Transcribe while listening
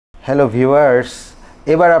Hello viewers,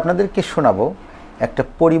 এবার আপনাদেরকে শোনাবো একটা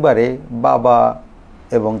পরিবারে বাবা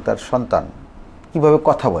এবং তার সন্তান কিভাবে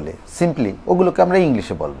কথা বলে। সিম্পলি ওগুলোকে আমরা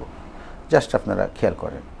ইংলিশে বলবো, জাস্ট আপনারা খেয়াল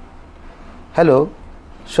করেন। Hello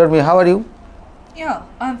Sharmi, how are you? Yeah,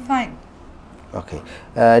 I'm fine. Okay.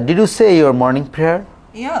 Did you say your morning prayer?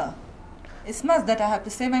 Yeah, it's must that I have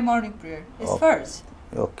to say my morning prayer. It's first.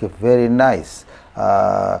 Okay, very nice.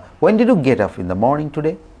 When did you get up in the morning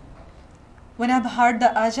today? When I've heard the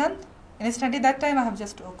Ajan, instantly that time I have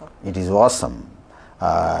just woke up. It is awesome.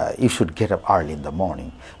 You should get up early in the morning.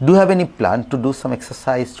 Do you have any plan to do some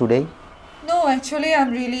exercise today? No, actually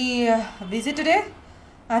I'm really busy today.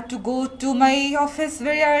 I have to go to my office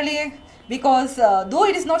very early because though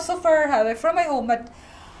it is not so far away from my home, but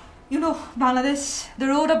you know, Bangladesh, the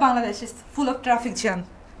road of Bangladesh is full of traffic jam.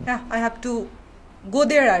 Yeah, I have to go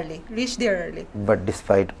there early, reach there early. But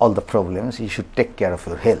despite all the problems, you should take care of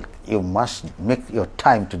your health. You must make your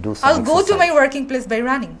time to do some I'll exercise. go to my working place by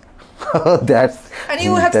running. That's And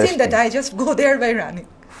you have seen that I just go there by running.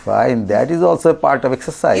 Fine, that is also a part of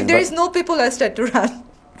exercise. If there is no people, I start to run.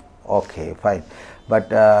 Okay, fine. But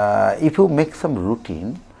if you make some routine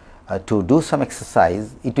to do some exercise,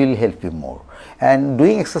 it will help you more. And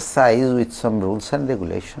doing exercise with some rules and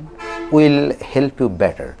regulation will help you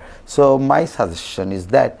better. So my suggestion is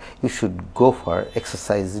that you should go for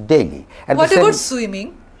exercise daily. What about swimming?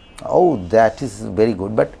 Oh, that is very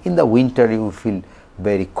good. But in the winter you feel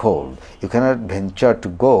very cold. You cannot venture to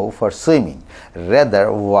go for swimming. Rather,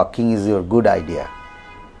 walking is your good idea.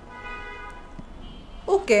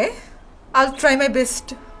 Okay, I'll try my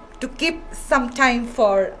best to keep some time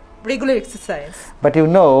for regular exercise. But you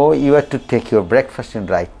know, you have to take your breakfast in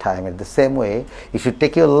right time. At the same way, you should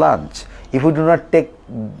take your lunch. If you do not take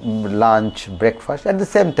lunch, breakfast, at the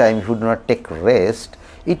same time, if you do not take rest,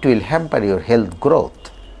 it will hamper your health growth.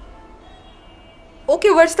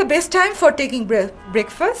 Okay, what's the best time for taking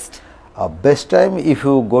breakfast? Best time if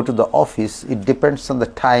you go to the office, it depends on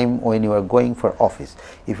the time when you are going for office.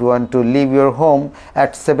 If you want to leave your home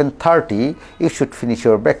at 7:30, you should finish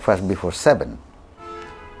your breakfast before 7.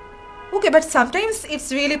 Okay, but sometimes it's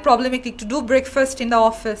really problematic to do breakfast in the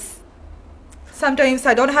office. Sometimes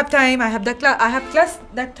I don't have time. I have class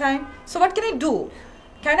that time. So what can I do?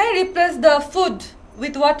 Can I replace the food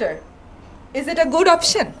with water? Is it a good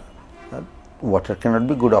option? Water cannot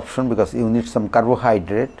be good option because you need some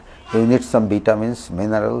carbohydrate, you need some vitamins,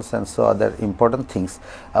 minerals, and so other important things.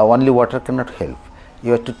 Only water cannot help.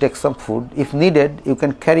 You have to take some food. If needed, you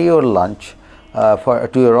can carry your lunch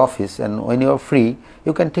to your office, and when you are free,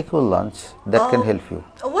 you can take your lunch. That can help you.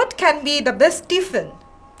 What can be the best tiffin?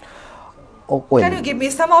 Oh, well, Can you give me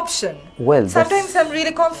some option? Well, sometimes I'm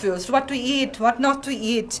really confused what to eat, what not to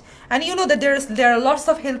eat, and you know that there are lots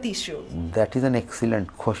of health issues. That is an excellent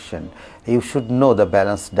question. You should know the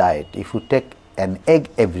balanced diet. If you take an egg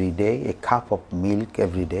every day, a cup of milk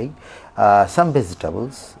every day, some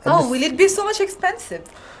vegetables. Oh, will it be so much expensive?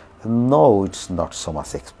 No, it's not so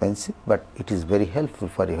much expensive, but it is very helpful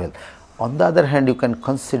for your health. On the other hand, you can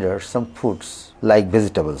consider some foods like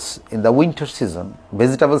vegetables. In the winter season,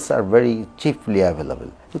 vegetables are very cheaply available.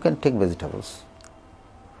 You can take vegetables.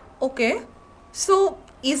 Okay, so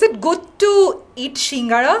is it good to eat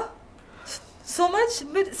shingara so much?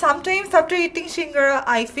 But sometimes after eating shingara,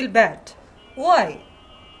 I feel bad. Why?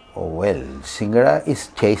 Oh, well, singara is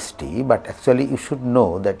tasty, but actually you should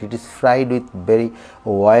know that it is fried with very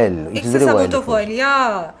oil. It is very Excess oily amount of food. oil,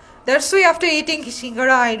 yeah. That's why after eating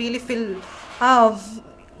shingara, I really feel,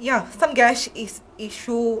 some gas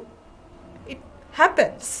issue. It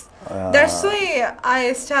happens. That's why I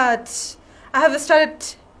have started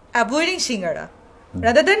avoiding shingara.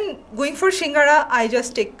 Rather than going for shingara, I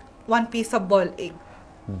just take one piece of boiled egg.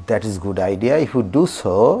 That is good idea. If you do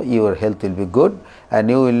so, your health will be good and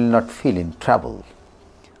you will not feel in trouble.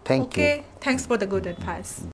 Thank you. Okay, thanks for the good advice.